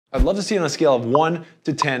I'd love to see on a scale of 1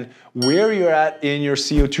 to 10 where you're at in your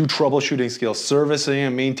CO₂ troubleshooting skills, servicing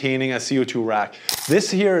and maintaining a CO₂ rack.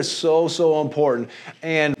 This here is so important.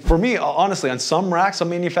 And for me, honestly, on some racks, some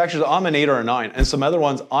manufacturers, I'm an 8 or a 9, and some other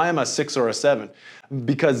ones, I am a 6 or a 7.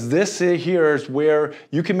 Because this here is where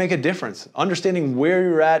you can make a difference, understanding where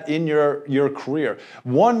you're at in your career.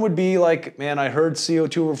 1 would be like, man, I heard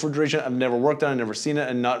CO₂ refrigeration, I've never worked on it, never seen it,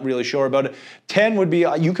 and not really sure about it. 10 would be,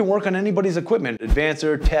 you can work on anybody's equipment.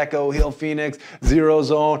 Advancer, Teco, Hill Phoenix, Zero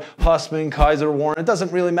Zone, Hussmann, Kaiser, Warren. It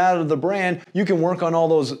doesn't really matter the brand. You can work on all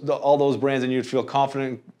those brands and you'd feel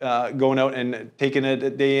confident going out and taking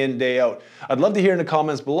it day in, day out. I'd love to hear in the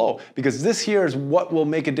comments below, because this here is what will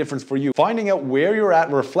make a difference for you. Finding out where you're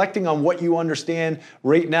at, reflecting on what you understand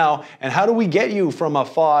right now, and how do we get you from a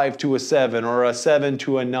 5 to a 7 or a 7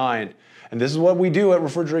 to a 9. And this is what we do at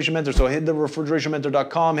Refrigeration Mentor. So head to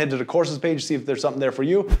refrigerationmentor.com, head to the courses page, see if there's something there for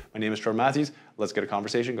you. My name is Trevor Matthews. Let's get a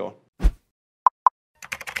conversation going.